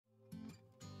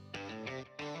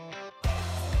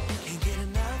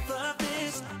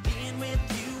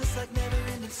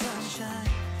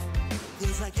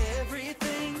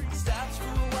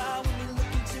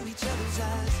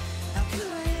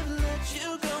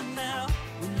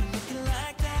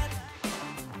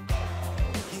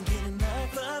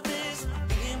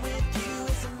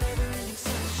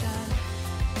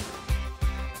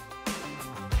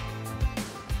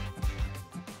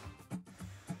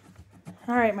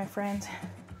All right, my friend.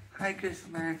 Hi,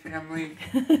 KrisandLarry family.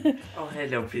 Oh,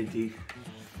 hello, Piggy.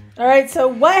 All right, so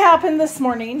what happened this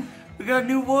morning? We got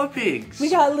new war pigs. We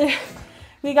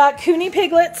got Kune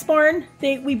piglets born.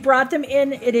 We brought them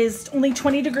in. It is only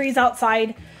 20 degrees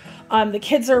outside. The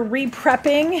kids are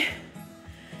re-prepping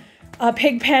a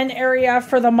pig pen area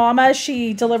for the mama.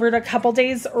 She delivered a couple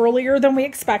days earlier than we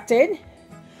expected.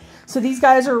 So these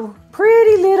guys are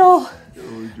pretty little,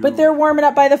 but they're warming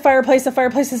up by the fireplace. The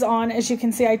fireplace is on. As you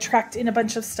can see, I tracked in a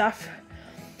bunch of stuff.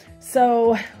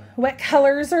 So what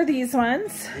colors are these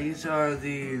ones? These are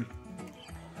the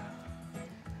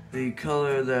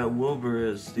color that Wilbur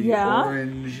is, the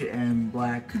orange and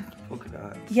black polka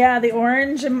dots. Yeah, the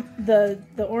orange and the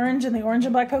orange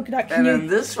and black polka dot. And then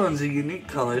this one's a unique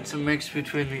color. It's a mix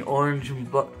between the orange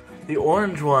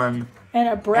one and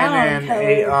a brown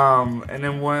color. And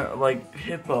then one like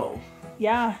hippo.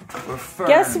 Yeah. Or fern.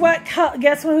 Guess what?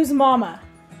 Guess who's mama?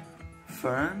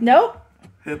 Fern. Nope.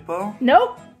 Hippo.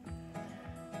 Nope.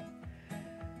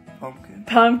 Pumpkin.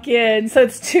 Pumpkin. So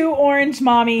it's two orange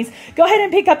mommies. Go ahead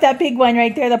and pick up that big one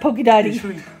right there, the polka dotty.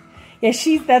 Yeah,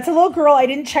 that's a little girl. I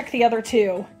didn't check the other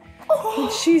two. Oh.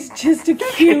 She's just a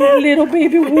cute little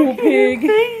baby wool pig.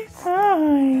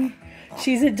 Hi.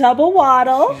 She's a double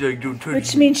waddle,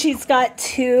 which means she's got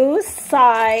two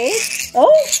sides.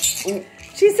 Oh,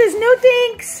 she says no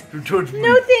thanks.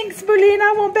 No thanks, Berlin.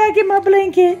 I won't back in my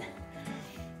blanket.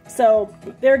 So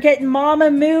they're getting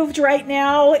mama moved right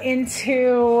now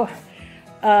into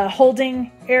a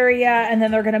holding area, and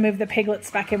then they're going to move the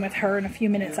piglets back in with her in a few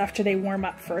minutes after they warm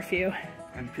up for a few.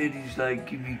 And Piggy's like,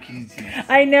 give me kisses.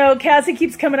 I know. Cassie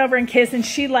keeps coming over and kissing.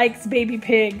 She likes baby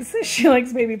pigs. She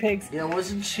likes baby pigs. Yeah,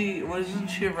 wasn't she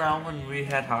around when we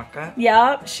had Haka?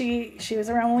 Yeah, she was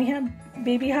around when we had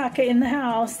baby Haka in the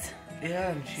house.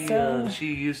 Yeah, and she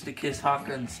used to kiss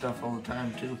Haka and stuff all the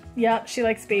time too. Yeah, she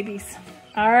likes babies.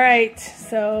 All right,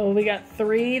 so we got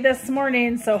 3 this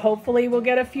morning, so hopefully we'll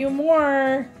get a few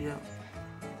more. Yeah.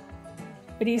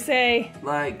 What do you say?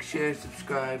 Like, share,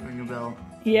 subscribe, ring a bell.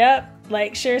 Yep,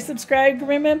 like, share, subscribe,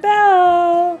 ring a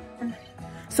bell.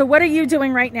 So what are you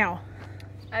doing right now?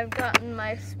 I've gotten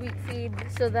my sweet feed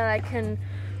so that I can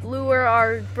lure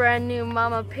our brand new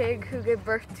mama pig who gave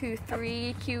birth to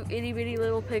 3 cute itty bitty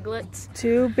little piglets.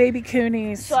 2 baby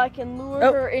coonies. So I can lure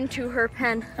her into her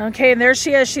pen. Okay, and there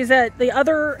she is. She's at the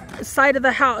other side of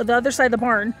the house, the other side of the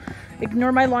barn.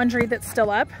 Ignore my laundry that's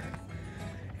still up.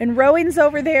 And Rowan's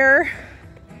over there.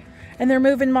 And they're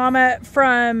moving mama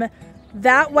from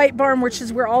that white barn, which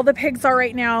is where all the pigs are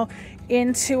right now,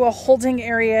 into a holding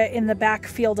area in the back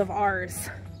field of ours.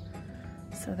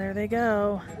 So there they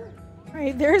go. All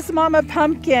right, there's Mama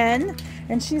Pumpkin,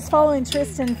 and she's following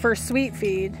Tristan for sweet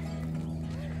feed.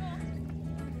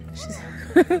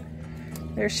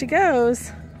 There she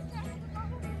goes.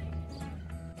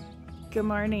 Good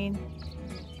morning.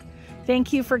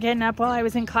 Thank you for getting up while I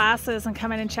was in classes and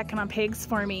coming and checking on pigs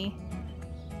for me.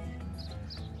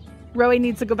 Rowie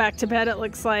needs to go back to bed, it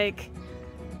looks like.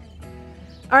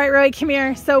 All right, Rowie, come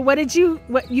here. So what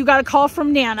you got a call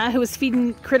from Nana, who was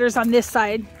feeding critters on this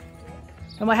side.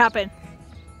 And what happened?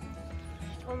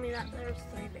 Told me that there was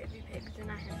 3 baby pigs and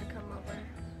I had to come over.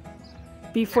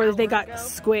 Before they got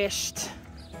squished.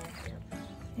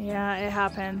 Yeah, it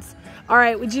happens. All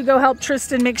right, would you go help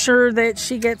Tristan make sure that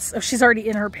she gets, she's already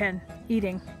in her pen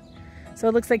eating. So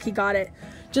it looks like he got it.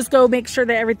 Just go make sure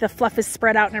that the fluff is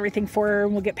spread out and everything for her,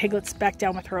 and we'll get piglets back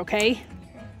down with her, okay?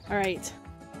 All right.